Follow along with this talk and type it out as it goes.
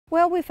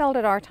Well, we felt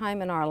at our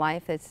time in our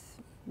life it's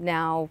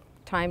now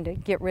time to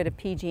get rid of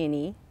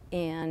PG&E,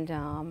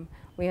 and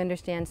we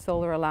understand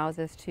solar allows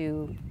us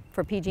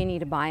for PG&E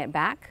to buy it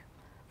back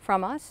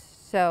from us,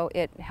 so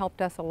it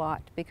helped us a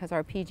lot because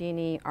our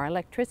PG&E, our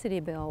electricity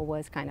bill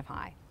was kind of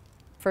high.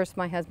 First,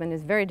 my husband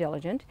is very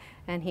diligent,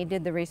 and he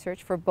did the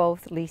research for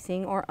both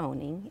leasing or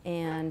owning,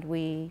 and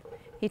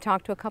he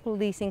talked to a couple of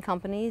leasing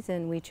companies,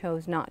 and we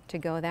chose not to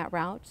go that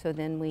route, so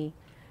then we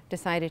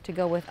decided to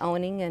go with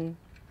owning and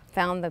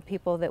found the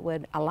people that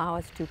would allow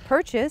us to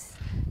purchase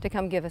to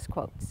come give us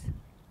quotes.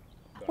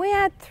 We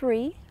had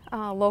three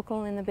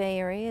local in the Bay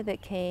Area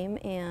that came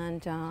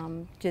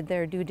and did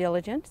their due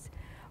diligence.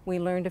 We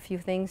learned a few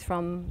things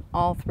from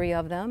all three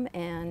of them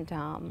and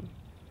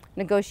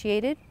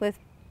negotiated with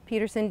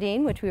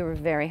PetersenDean, which we were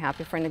very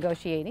happy for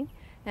negotiating,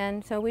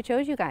 and so we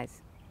chose you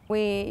guys.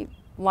 We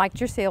liked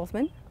your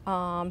salesman.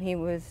 He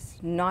was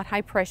not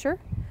high pressure,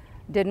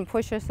 didn't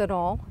push us at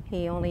all.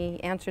 He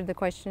only answered the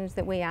questions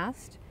that we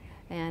asked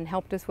and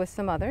helped us with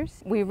some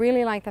others. We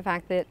really like the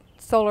fact that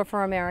Solar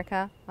for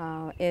America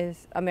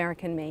is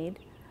American made.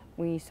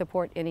 We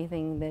support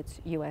anything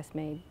that's US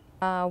made.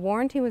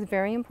 Warranty was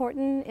very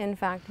important. In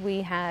fact,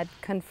 we had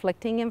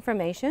conflicting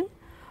information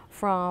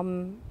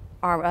from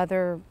our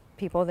other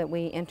people that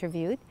we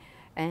interviewed,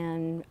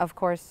 and of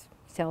course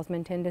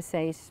salesmen tend to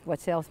say what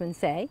salesmen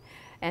say,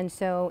 and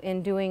so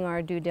in doing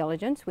our due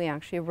diligence we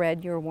actually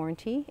read your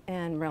warranty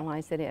and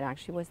realized that it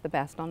actually was the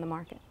best on the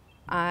market.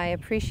 I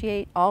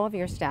appreciate all of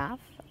your staff.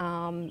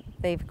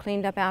 They've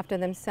cleaned up after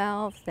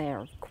themselves.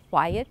 They're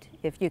quiet,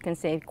 if you can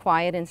say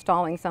quiet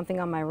installing something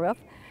on my roof,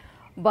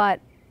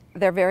 but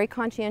they're very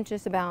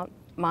conscientious about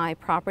my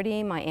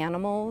property, my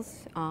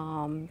animals,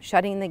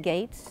 shutting the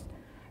gates,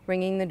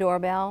 ringing the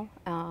doorbell.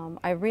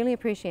 I really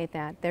appreciate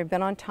that. They've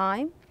been on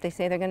time. They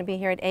say they're going to be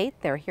here at 8.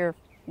 They're here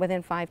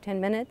within 5–10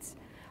 minutes.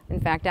 In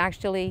fact,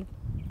 actually,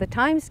 the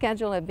time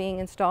schedule of being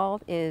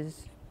installed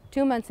is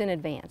 2 months in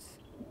advance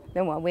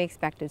than what we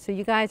expected. So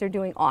you guys are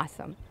doing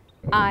awesome.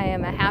 I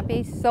am a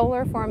happy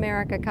Solar for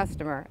America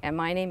customer, and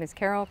my name is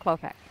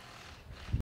Clopeck.